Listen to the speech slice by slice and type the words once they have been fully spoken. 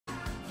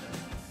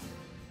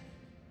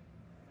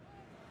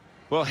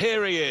Well,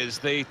 here he is,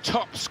 the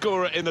top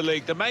scorer in the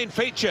league, the main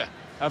feature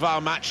of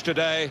our match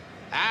today,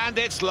 and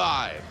it's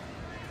live.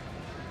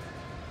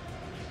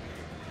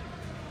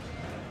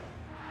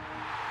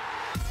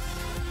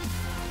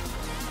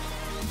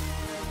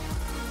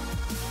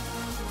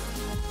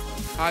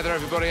 Hi there,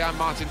 everybody. I'm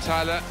Martin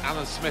Tyler.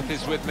 Alan Smith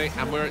is with me,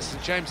 and we're at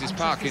St James's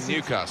Park in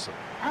Newcastle.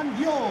 And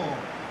you're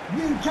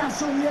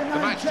Newcastle United. The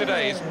match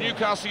today is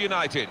Newcastle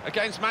United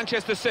against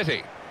Manchester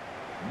City.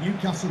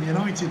 Newcastle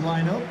United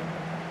lineup.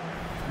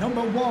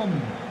 Number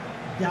 1,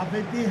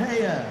 David De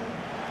Gea.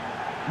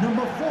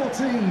 Number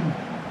 14,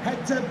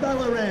 Hector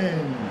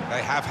Bellerin.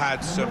 They have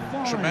had some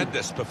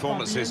tremendous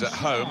performances at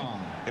home.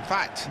 In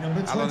fact,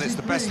 Alan, it's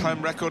the best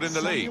home record in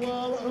the league.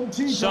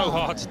 So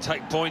hard to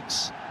take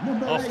points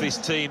off this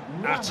team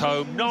at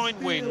home.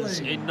 9 wins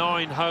in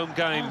 9 home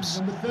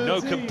games. No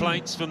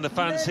complaints from the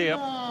fans here.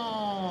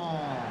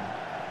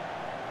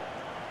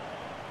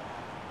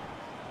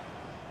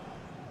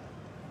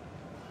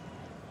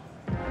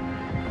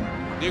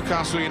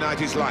 Newcastle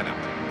United's lineup.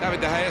 David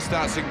De Gea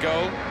starts in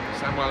goal.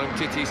 Samuel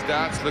Umtiti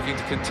starts, looking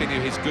to continue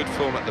his good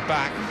form at the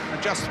back.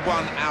 And just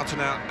one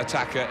out-and-out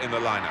attacker in the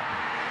lineup.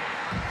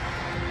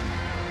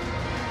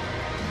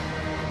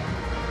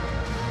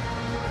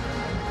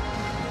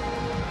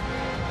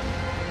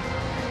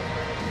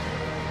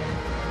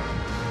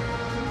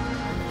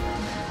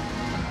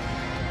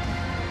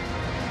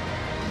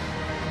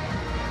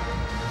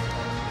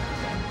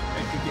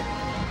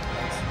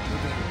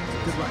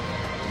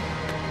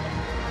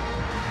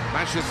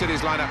 Manchester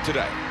City's lineup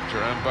today.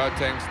 Jerome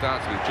Boateng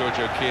starts with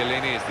Giorgio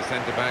Chiellini as the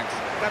centre-backs.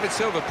 David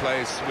Silva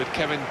plays with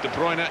Kevin De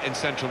Bruyne in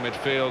central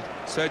midfield.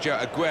 Sergio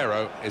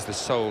Aguero is the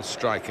sole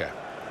striker.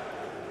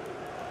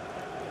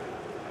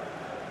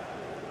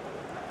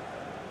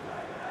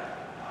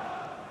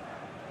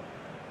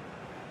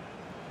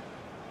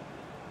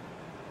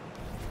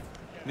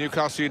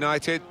 Newcastle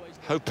United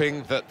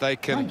hoping that they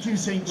can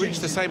reach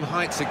the same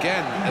heights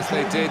again as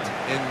they did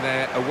in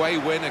their away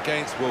win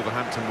against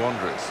Wolverhampton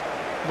Wanderers.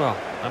 Well,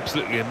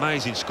 absolutely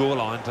amazing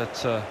scoreline, but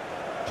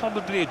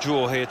probably a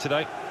draw here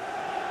today.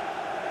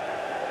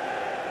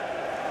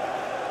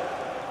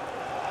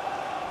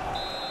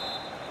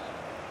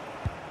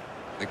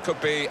 It could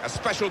be a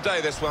special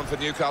day, this one, for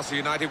Newcastle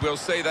United. We'll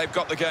see. They've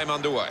got the game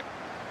underway.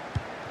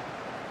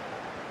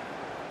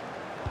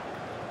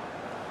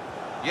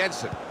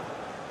 Jensen.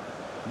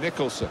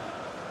 Nicholson.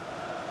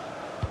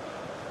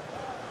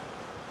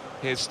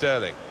 Here's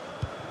Sterling.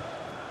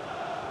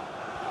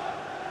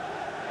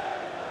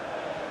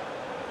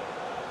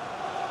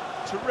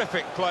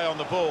 Terrific play on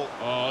the ball.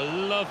 Oh,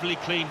 lovely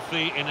clean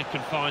feet in a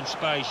confined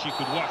space. You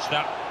could watch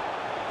that.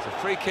 It's a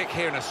free kick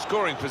here in a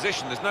scoring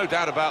position. There's no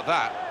doubt about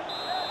that.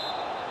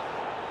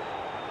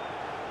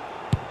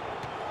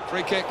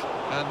 Free kick,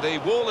 and the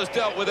wall has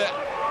dealt with it.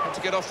 Had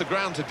to get off the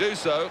ground to do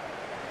so.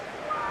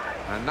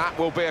 And that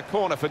will be a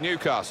corner for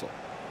Newcastle.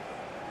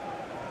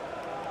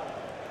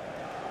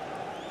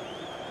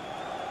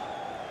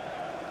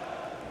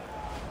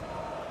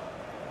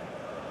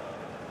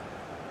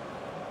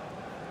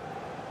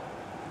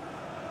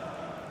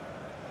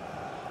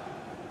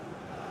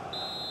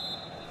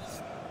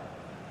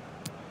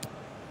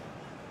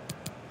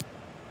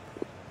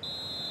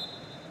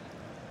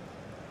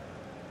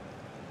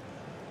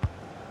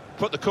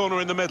 Put the corner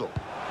in the middle.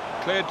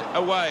 Cleared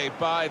away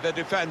by the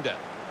defender.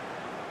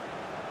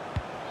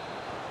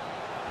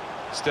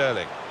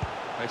 Sterling.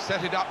 They've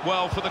set it up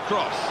well for the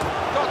cross.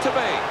 Got to be.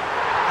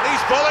 And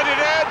he's volleyed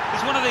it in.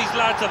 He's one of these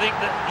lads, I think,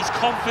 that he's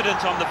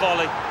confident on the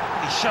volley.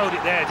 He showed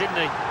it there,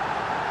 didn't he?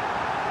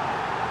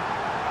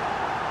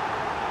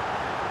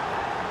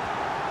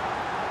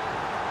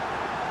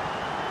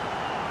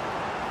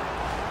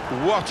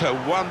 What a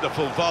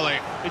wonderful volley.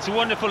 It's a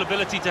wonderful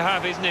ability to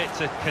have, isn't it,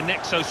 to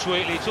connect so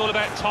sweetly. It's all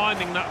about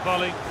timing that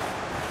volley.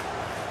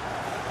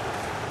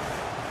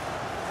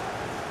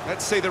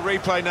 Let's see the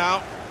replay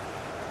now.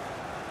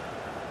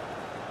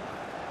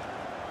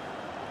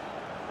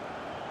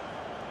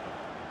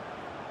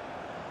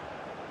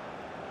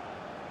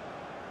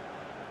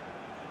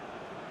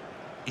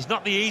 He's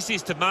not the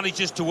easiest of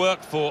managers to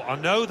work for, I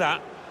know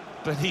that,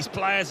 but these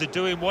players are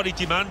doing what he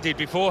demanded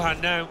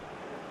beforehand now.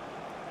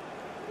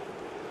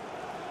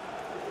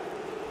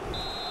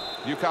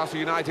 Newcastle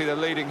United are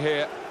leading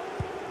here.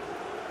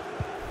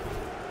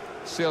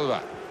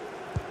 Silva.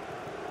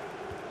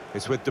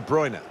 It's with De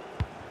Bruyne.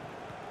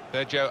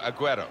 Sergio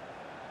Aguero.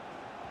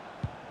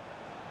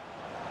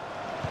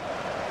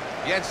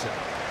 Jensen.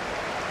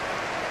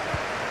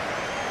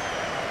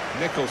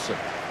 Nicholson.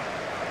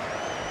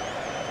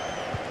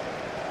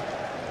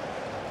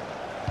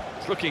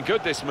 It's looking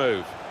good, this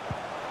move.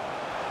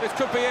 This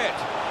could be it.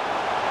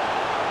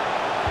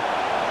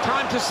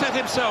 Time to set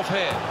himself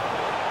here.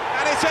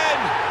 And it's in!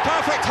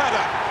 Perfect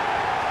header.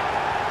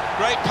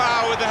 Great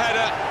power with the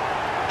header.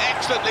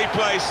 Excellently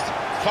placed.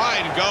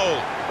 Fine goal.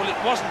 Well, it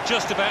wasn't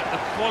just about the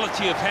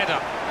quality of header.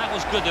 That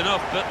was good enough,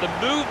 but the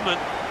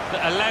movement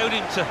that allowed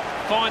him to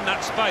find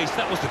that space,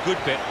 that was the good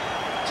bit.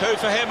 2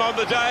 for him on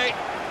the day.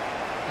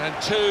 And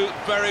 2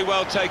 very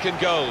well taken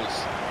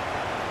goals.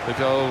 The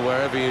goal,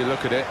 wherever you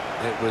look at it,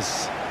 it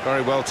was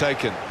very well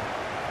taken.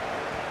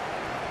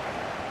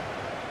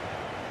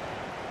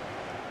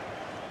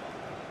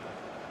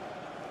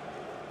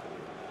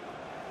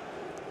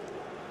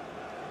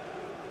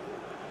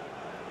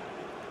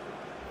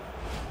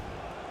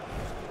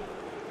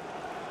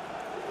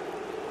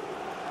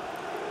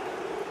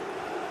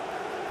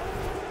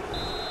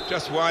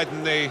 Just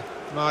widen the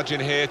margin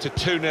here to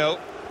 2-0.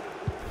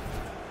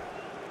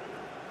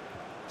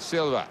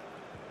 Silva.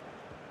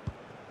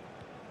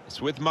 It's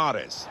with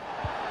Mahrez.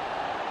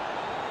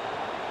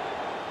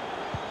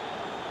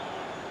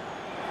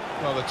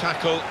 Well, the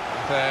tackle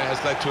there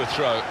has led to a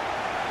throw.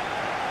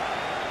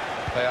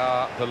 They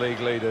are the league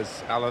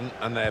leaders, Alan,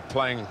 and they're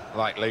playing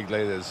like league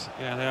leaders.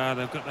 Yeah, they are.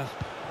 They've got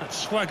that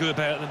swagger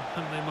about them,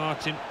 haven't they,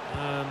 Martin?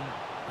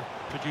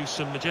 Produced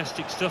some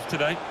majestic stuff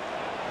today.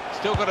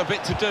 Still got a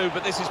bit to do,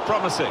 but this is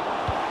promising.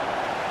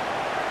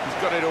 He's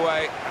got it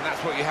away, and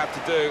that's what you have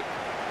to do.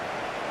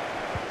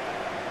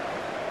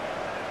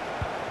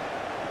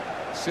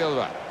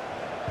 Silva.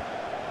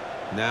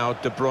 Now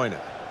De Bruyne.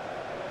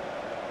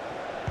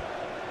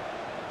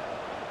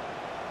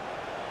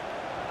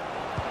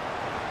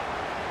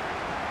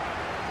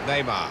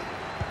 Neymar.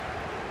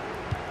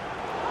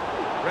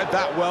 Read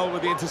that well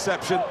with the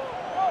interception.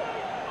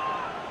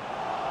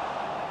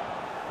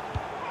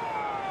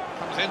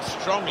 Comes in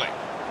strongly.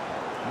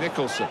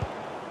 Nicholson.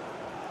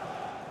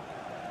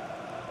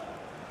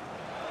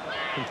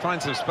 Can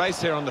find some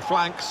space here on the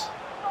flanks.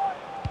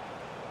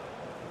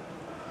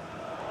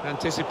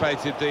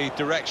 Anticipated the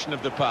direction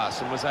of the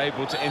pass and was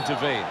able to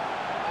intervene.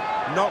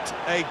 Not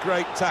a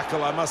great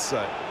tackle, I must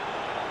say.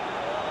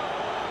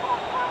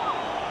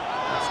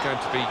 That's going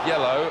to be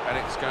yellow, and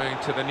it's going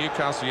to the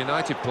Newcastle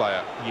United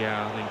player.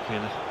 Yeah, I think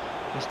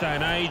in this day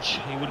and age,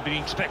 he would have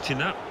been expecting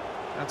that.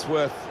 That's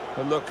worth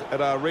a look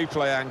at our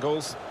replay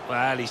angles.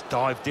 Well, he's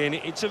dived in.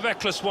 It's a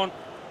reckless one.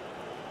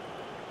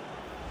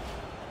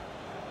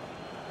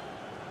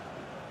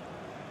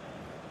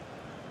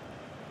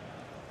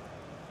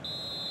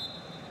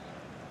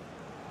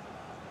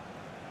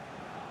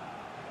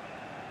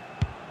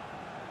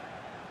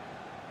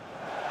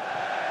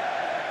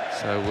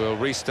 So we'll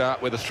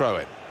restart with a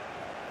throw-in.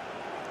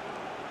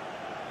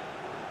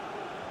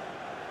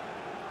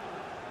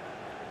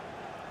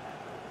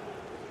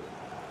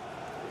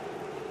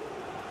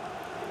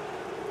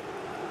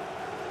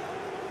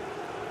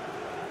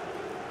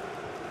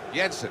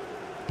 Jensen.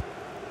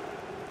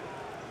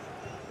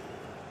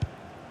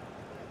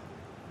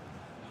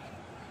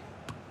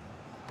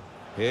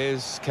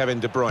 Here's Kevin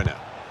De Bruyne.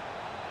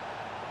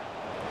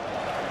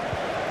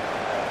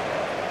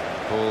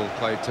 Ball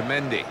played to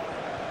Mendy.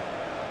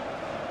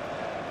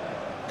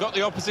 Got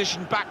the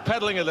opposition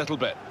backpedaling a little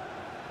bit.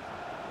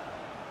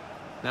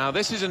 Now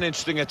this is an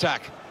interesting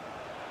attack.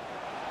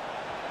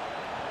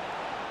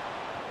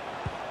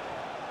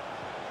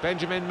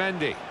 Benjamin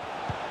Mendy.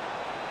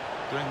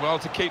 Doing well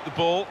to keep the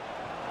ball.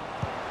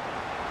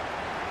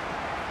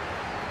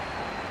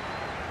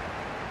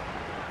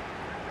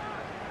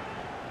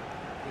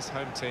 This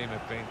home team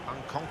have been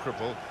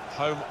unconquerable,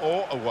 home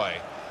or away.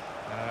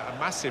 A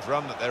massive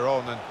run that they're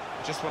on, and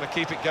just want to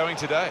keep it going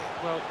today.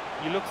 Well,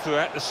 you look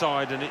throughout the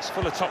side and it's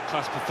full of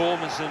top-class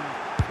performance, and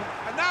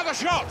now the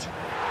shot!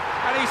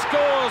 And he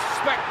scores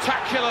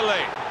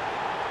spectacularly.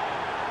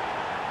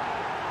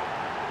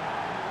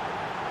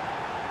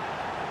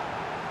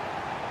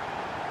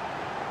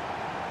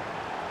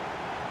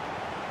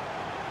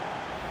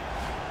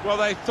 Well,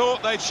 they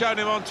thought they'd shown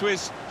him onto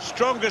his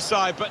stronger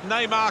side, but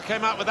Neymar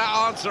came out with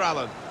that answer,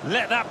 Alan.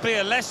 Let that be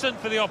a lesson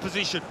for the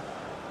opposition.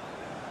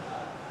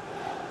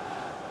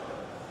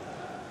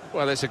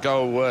 Well, it's a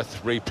goal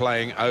worth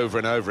replaying over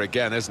and over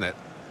again, isn't it?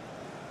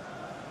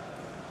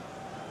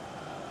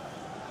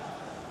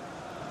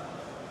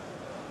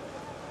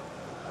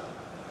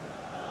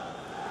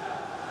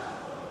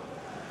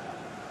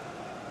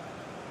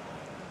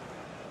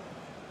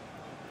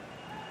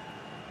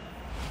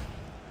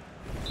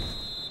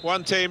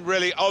 One team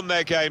really on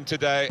their game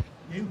today,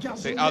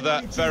 the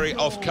other very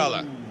off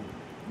colour.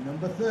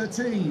 Number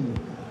 13,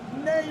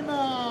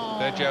 Neymar.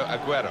 Sergio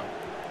Aguero.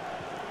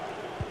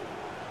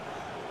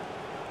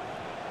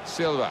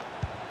 Silva.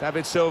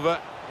 David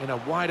Silva in a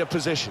wider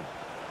position.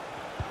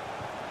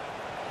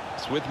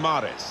 It's with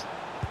Mahrez.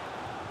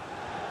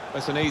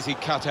 That's an easy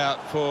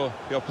cutout for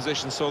the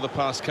opposition, saw the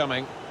pass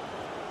coming.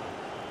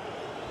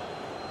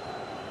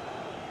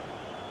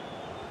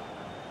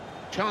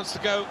 Chance to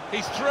go,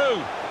 he's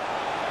through.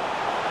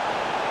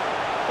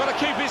 Got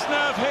to keep his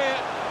nerve here.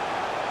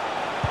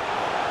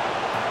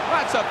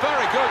 That's a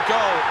very good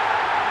goal.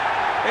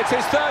 It's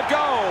his third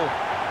goal.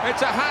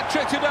 It's a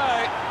hat-trick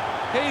today.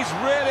 He's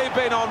really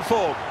been on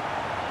form.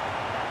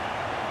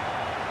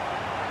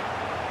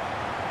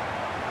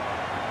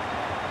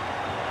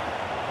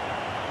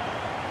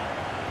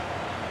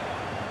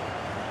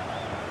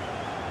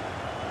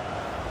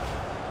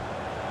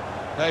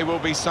 They will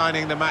be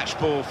signing the match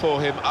ball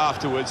for him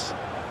afterwards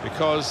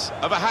because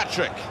of a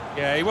hat-trick.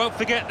 Yeah, he won't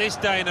forget this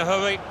day in a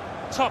hurry.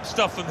 Top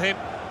stuff from him.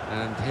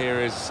 And here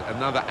is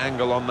another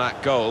angle on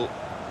that goal.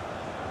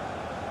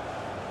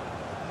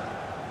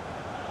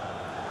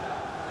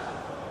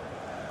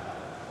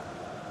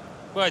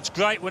 Well, it's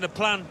great when a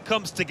plan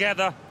comes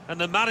together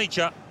and the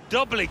manager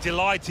doubly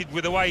delighted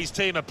with the way his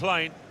team are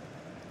playing.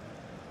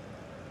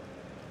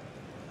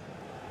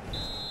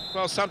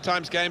 Well,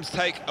 sometimes games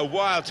take a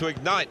while to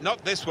ignite.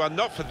 Not this one,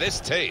 not for this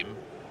team.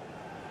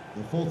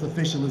 The fourth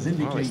official has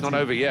indicated... Well, it's not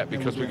over yet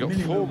because we've got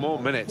 4 more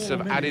minutes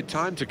of added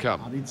time to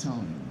come. Added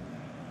time.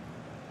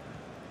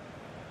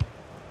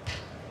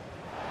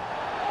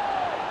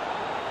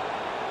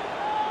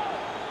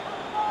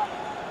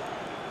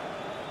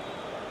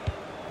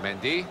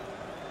 Mendy,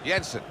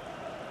 Jensen.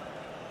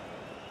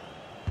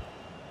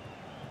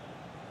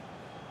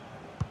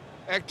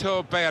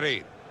 Hector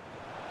Bellerin.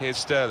 Here's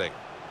Sterling.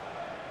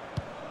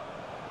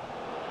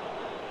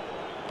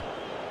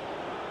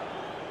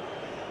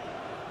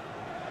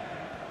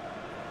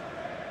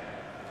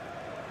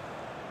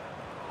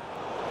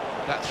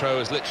 That throw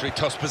has literally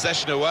tossed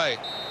possession away.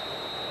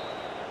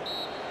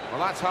 Well,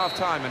 that's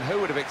half-time, and who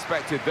would have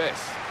expected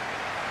this?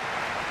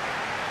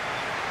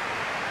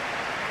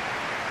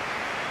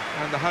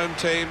 And the home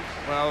team,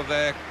 well,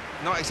 they're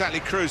not exactly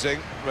cruising,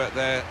 but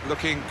they're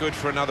looking good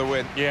for another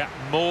win. Yeah,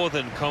 more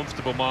than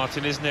comfortable,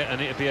 Martin, isn't it?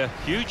 And it'd be a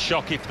huge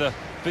shock if the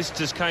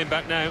visitors came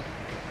back now.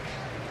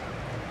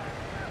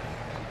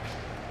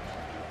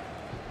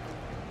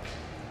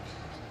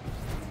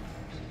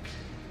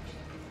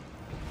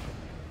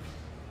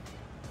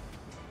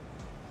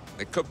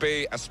 It could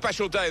be a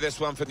special day, this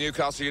one, for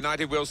Newcastle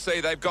United. We'll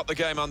see. They've got the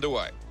game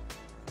underway.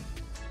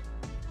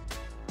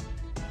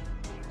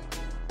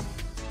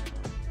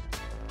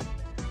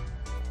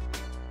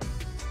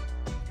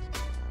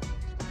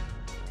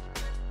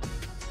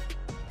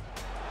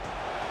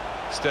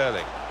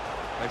 Sterling.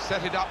 They've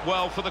set it up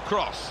well for the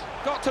cross.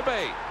 Got to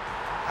be.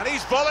 And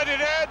he's volleyed it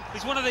in.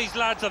 He's one of these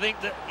lads, I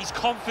think, that he's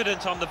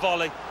confident on the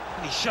volley.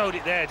 And he showed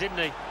it there, didn't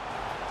he?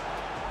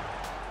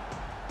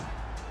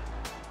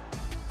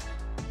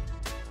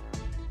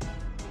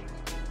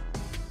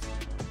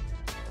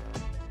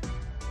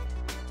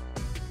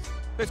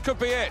 This could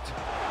be it.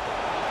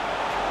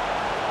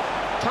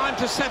 Time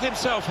to set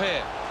himself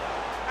here.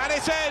 And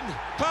it's in.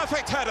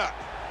 Perfect header.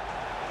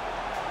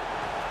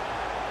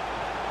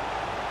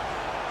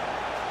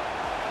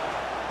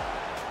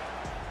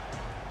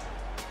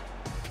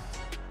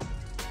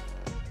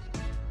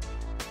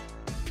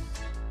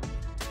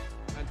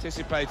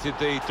 Anticipated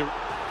the...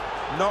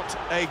 Not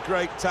a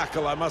great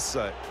tackle, I must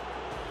say.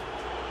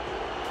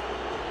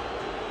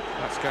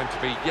 That's going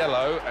to be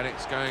yellow, and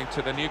it's going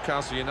to the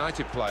Newcastle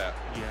United player.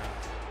 Yeah.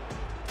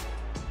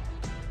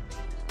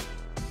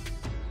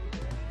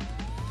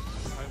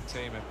 Home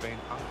team have been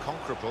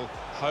unconquerable,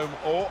 home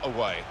or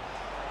away.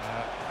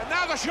 And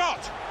now the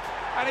shot!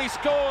 And he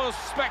scores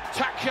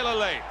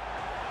spectacularly.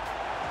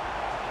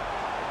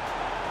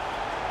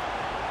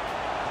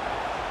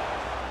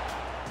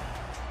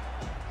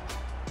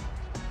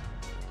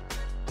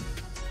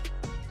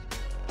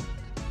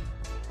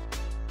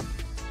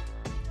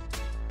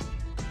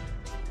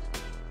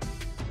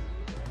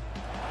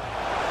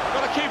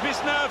 Keep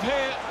his nerve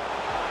here.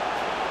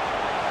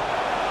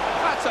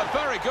 That's a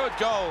very good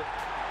goal.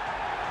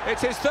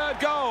 It's his 3rd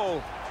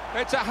goal.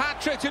 It's a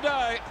hat-trick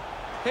today.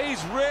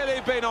 He's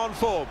really been on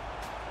form.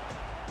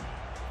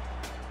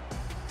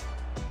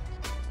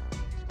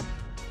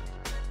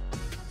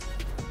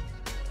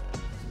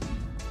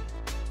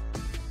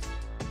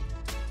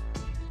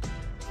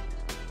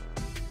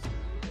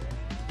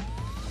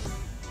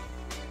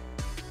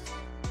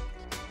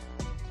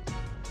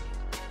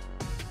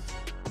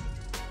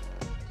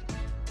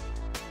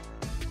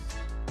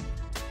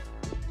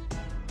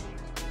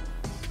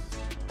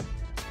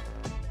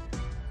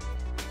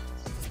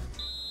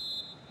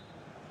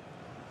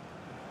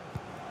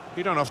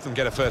 You don't often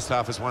get a first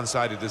half as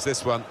one-sided as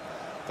this one.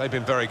 They've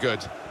been very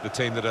good, the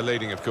team that are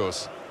leading, of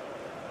course.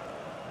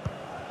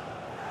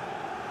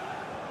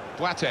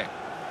 Boateng.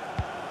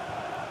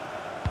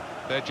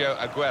 Sergio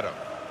Aguero.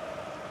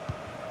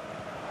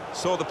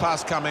 Saw the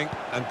pass coming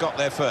and got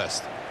there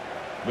first.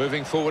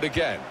 Moving forward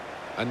again,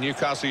 and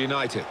Newcastle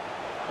United.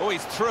 Oh,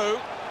 he's through.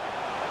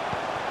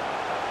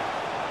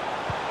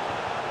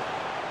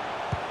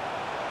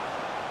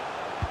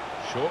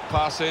 Short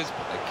passes,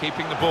 but they're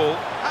keeping the ball.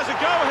 Has a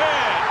go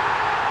here!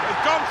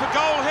 They've gone for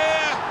goal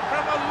here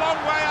from a long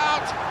way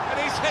out, and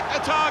he's hit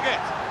the target.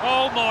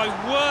 Oh, my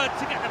word,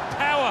 to get the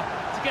power,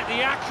 to get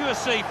the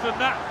accuracy from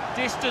that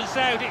distance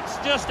out, it's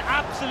just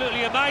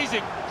absolutely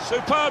amazing.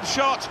 Superb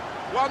shot,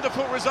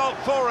 wonderful result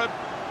for him.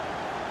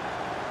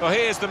 Well,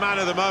 here's the man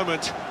of the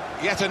moment.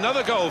 Yet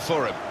another goal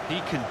for him. He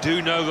can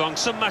do no wrong.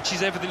 Some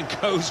matches everything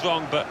goes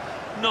wrong, but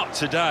not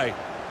today.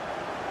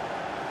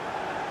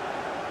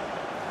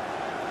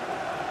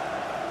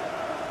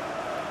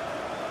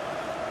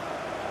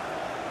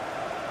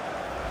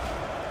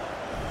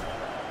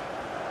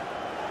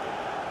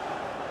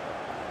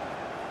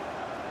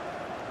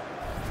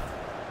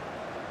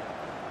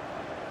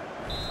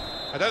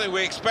 I don't think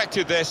we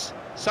expected this,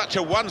 such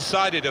a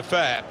one-sided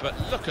affair, but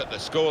look at the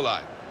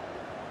scoreline.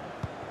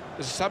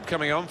 There's a sub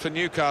coming on for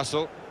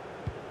Newcastle.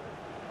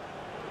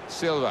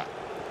 Silva.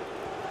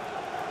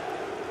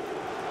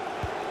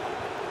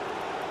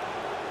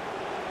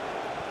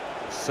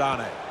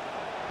 Sane.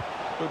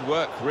 Good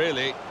work,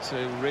 really, to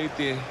read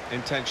the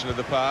intention of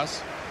the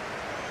pass.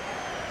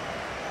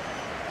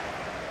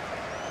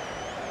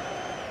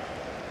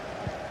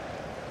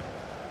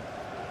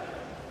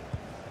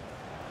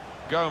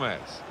 Gomez.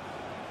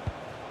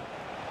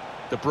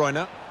 De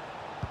Bruyne.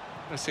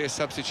 I see a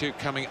substitute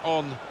coming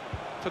on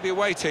for the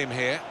away team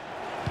here.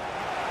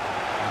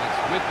 And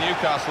it's with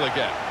Newcastle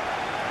again.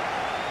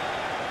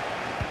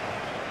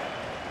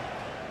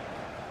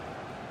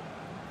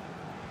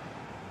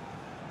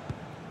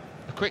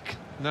 A quick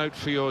note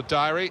for your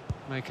diary.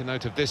 Make a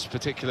note of this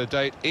particular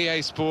date.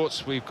 EA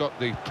Sports, we've got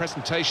the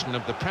presentation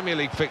of the Premier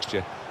League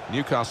fixture.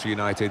 Newcastle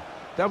United,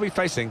 they'll be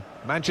facing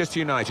Manchester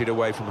United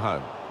away from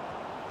home.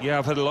 Yeah,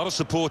 I've had a lot of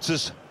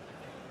supporters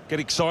get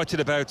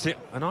excited about it,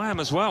 and I am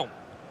as well.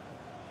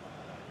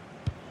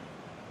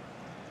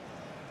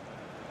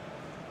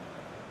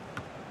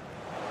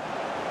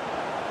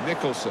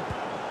 Nicholson.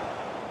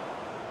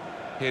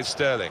 Here's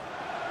Sterling.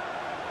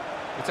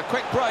 It's a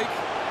quick break.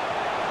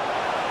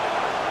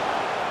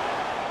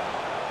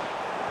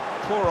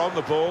 Poor on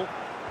the ball.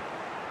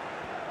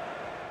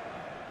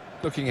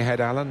 Looking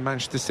ahead, Alan,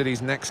 Manchester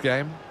City's next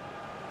game.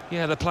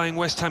 Yeah, they're playing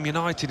West Ham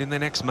United in their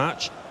next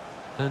match,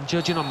 and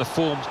judging on the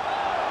forms...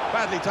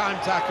 Badly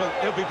timed tackle,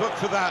 he'll be booked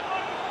for that.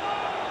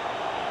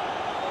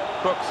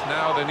 Brooks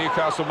now the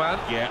Newcastle man.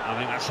 Yeah, I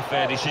think that's a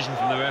fair decision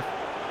from the ref.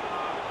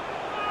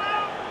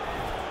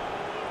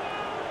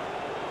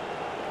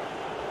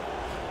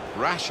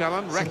 Rash,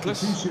 Alan,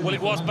 reckless. Well,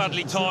 it was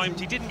badly timed.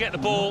 He didn't get the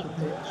ball,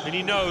 and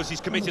he knows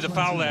he's committed a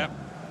foul there.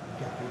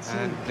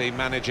 And the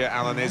manager,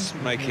 Alan, is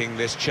making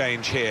this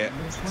change here.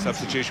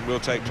 Substitution will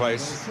take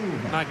place.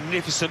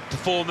 Magnificent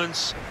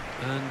performance,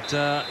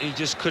 and he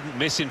just couldn't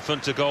miss in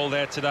front of goal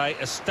there today.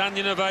 A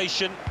standing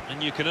ovation,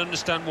 and you can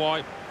understand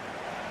why.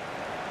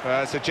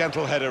 It's a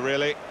gentle header,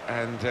 really,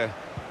 and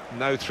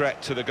no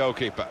threat to the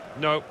goalkeeper.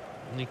 No,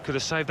 and he could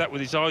have saved that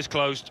with his eyes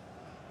closed.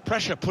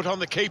 Pressure put on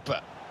the keeper.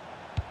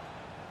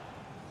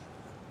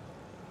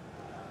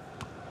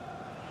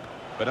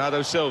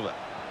 Bernardo Silva.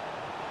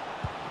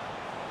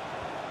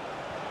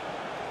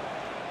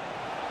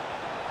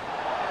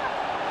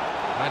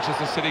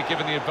 Manchester City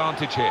given the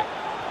advantage here.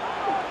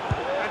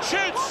 And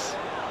shoots!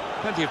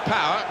 Plenty of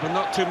power, but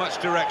not too much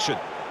direction.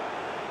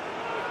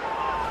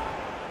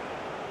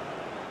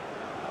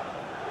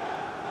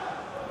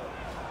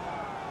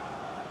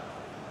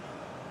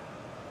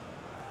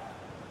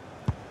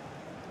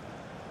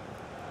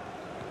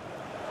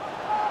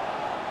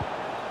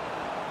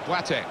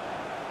 Boateng.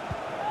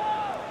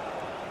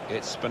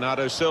 It's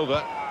Bernardo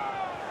Silva.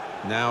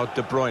 Now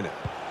De Bruyne.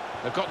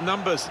 They've got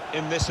numbers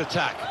in this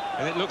attack,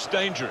 and it looks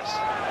dangerous.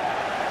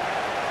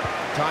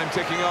 Time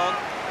ticking on.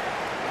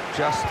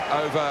 Just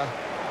over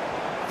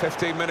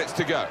 15 minutes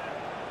to go.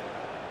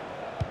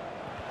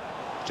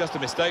 Just a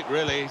mistake,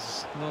 really.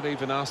 He's not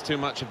even asked too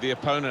much of the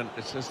opponent.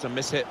 It's just a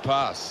mishit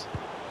pass.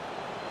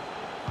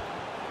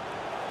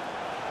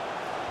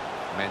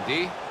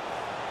 Mendy.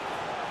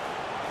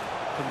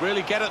 Can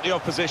really get at the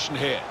opposition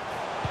here.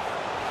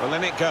 Well,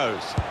 then it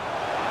goes.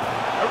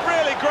 A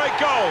really great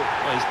goal.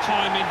 Well, his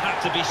timing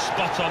had to be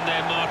spot on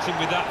there, Martin,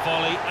 with that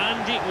volley,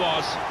 and it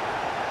was.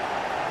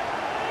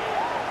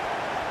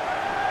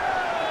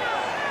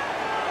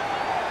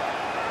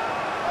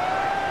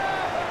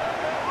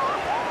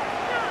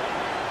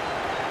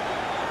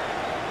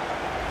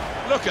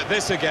 Look at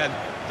this again.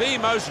 The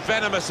most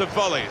venomous of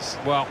volleys.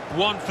 Well,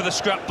 one for the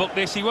scrapbook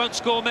this. He won't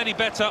score many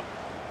better.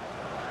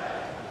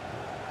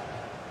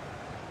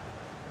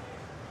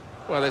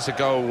 Well, it's a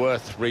goal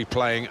worth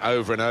replaying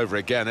over and over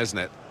again, isn't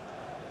it?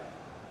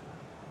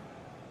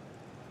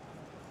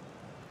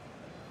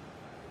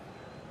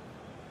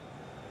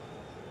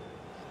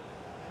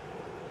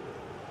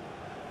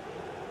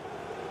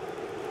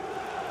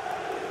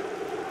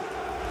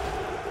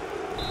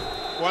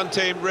 One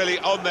team really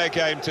on their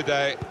game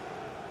today,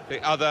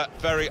 the other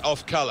very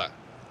off colour.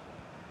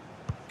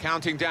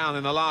 Counting down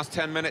in the last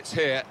 10 minutes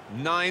here.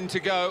 9 to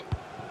go.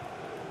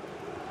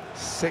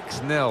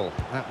 6-0.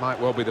 That might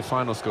well be the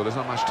final score. There's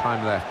not much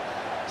time left.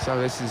 So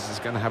this is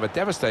going to have a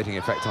devastating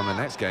effect on the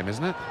next game,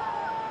 isn't it?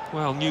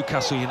 Well,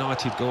 Newcastle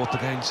United go up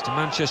against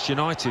Manchester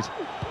United.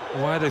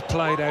 The way they've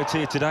played out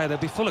here today, they'll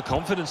be full of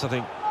confidence, I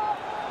think.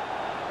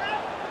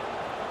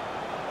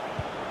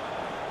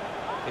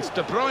 It's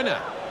De Bruyne.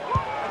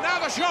 And now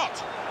the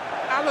shot!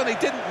 Alan, he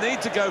didn't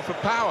need to go for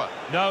power.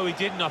 No, he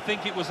didn't. I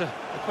think it was a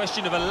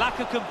question of a lack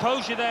of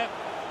composure there.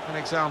 An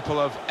example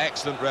of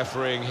excellent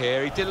refereeing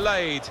here. He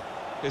delayed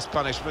his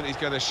punishment. He's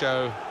going to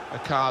show a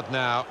card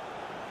now,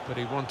 but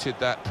he wanted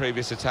that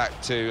previous attack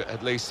to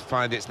at least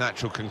find its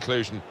natural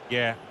conclusion.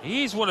 Yeah,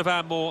 he's one of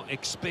our more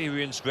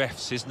experienced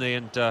refs, isn't he?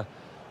 And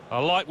I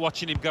like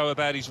watching him go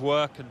about his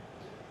work, and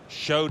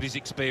showed his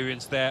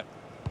experience there.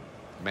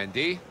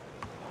 Mendy.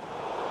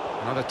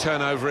 Another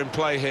turnover in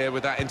play here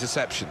with that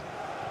interception.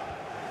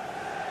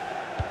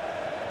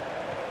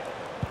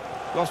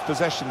 Lost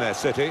possession there,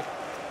 City.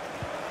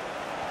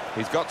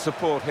 He's got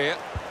support here.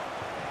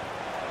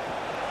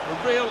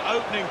 A real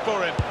opening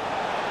for him.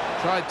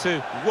 Tried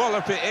to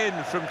wallop it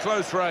in from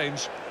close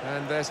range,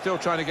 and they're still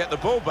trying to get the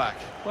ball back.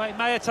 Well, it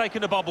may have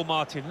taken a bobble,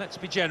 Martin. Let's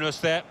be generous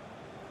there.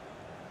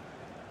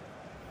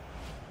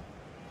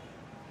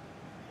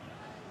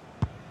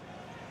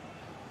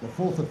 The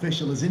fourth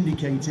official has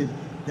indicated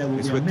there will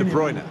It's be a with De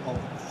minimum Bruyne.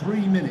 of 3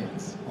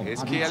 minutes of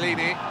Here's added time.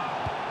 Chiellini.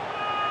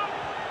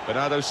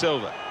 Bernardo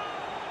Silva.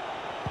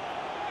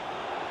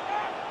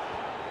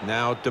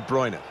 Now De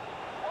Bruyne.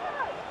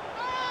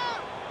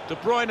 De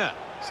Bruyne,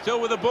 still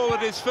with the ball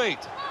at his feet.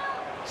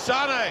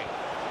 Sané.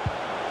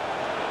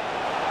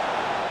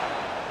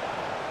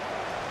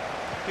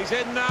 He's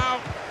in now.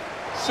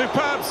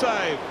 Superb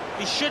save.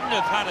 He shouldn't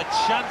have had a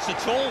chance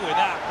at all with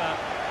that.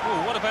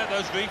 Oh, what about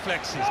those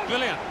reflexes?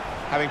 Brilliant.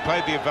 Having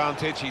played the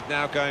advantage, he's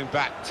now going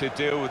back to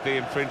deal with the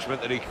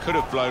infringement that he could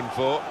have blown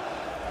for.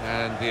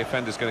 And the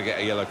offender's going to get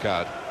a yellow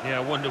card. Yeah,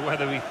 I wonder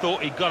whether he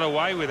thought he got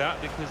away with that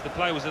because the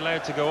play was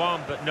allowed to go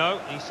on, but no,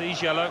 he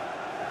sees yellow.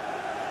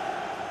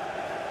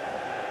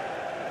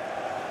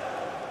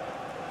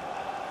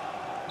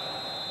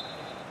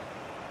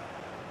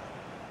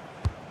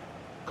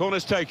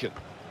 Corner's taken.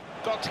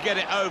 Got to get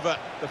it over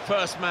the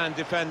first man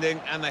defending,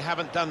 and they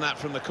haven't done that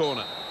from the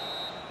corner.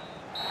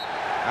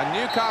 And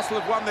Newcastle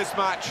have won this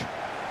match.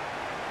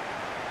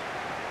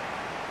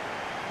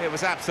 It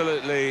was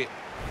absolutely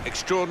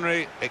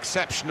extraordinary,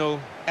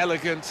 exceptional,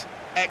 elegant,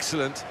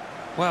 excellent.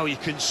 Well, you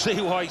can see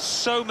why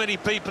so many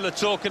people are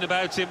talking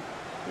about him,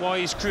 why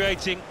he's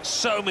creating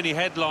so many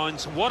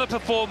headlines. What a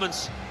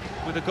performance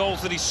with the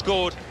goals that he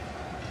scored.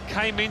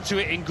 Came into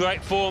it in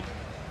great form,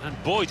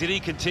 and boy, did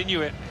he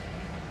continue it.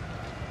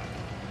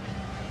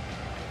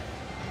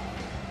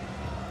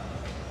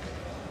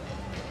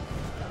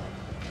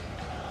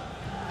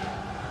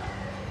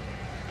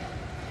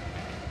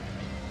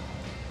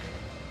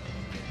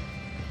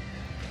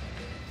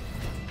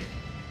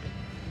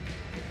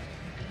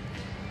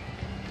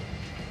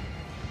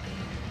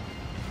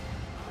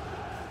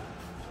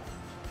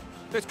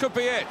 This could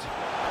be it.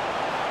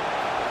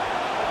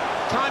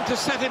 Time to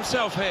set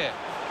himself here.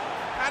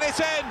 And it's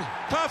in.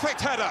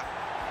 Perfect header.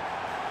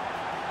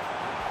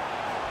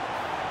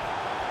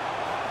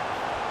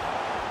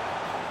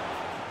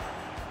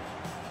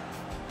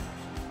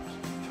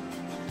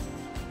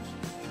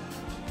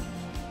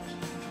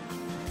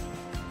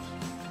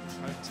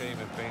 Home team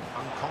have been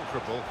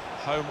unconquerable,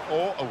 home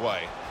or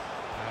away.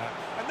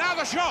 And now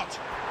the shot.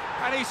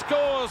 And he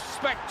scores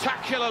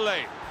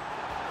spectacularly.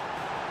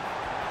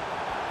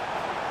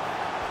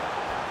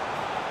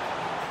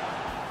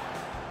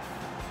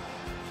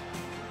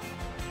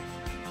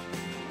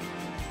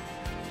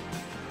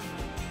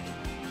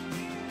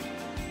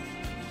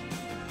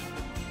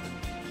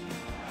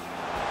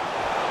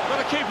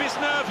 Got to keep his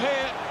nerve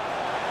here.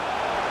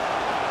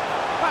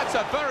 That's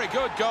a very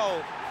good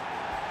goal.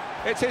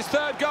 It's his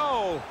third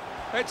goal.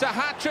 It's a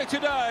hat-trick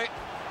today.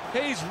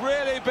 He's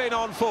really been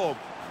on form.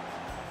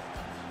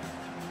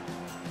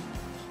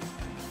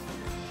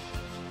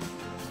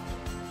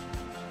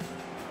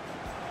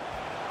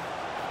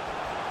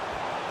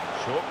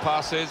 Short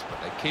passes, but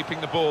they're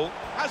keeping the ball.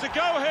 Has a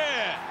go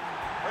here.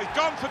 He's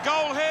gone for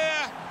goal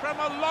here from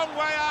a long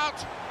way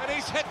out, and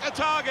he's hit the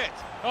target.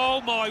 Oh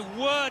my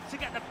word, to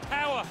get the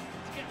power.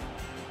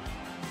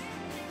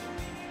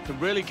 Can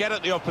really get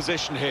at the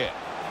opposition here.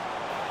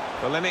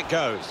 Well, then it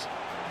goes.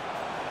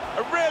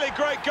 A really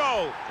great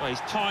goal. Well, his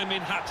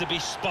timing had to be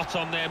spot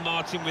on there,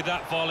 Martin, with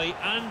that volley,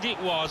 and it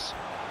was.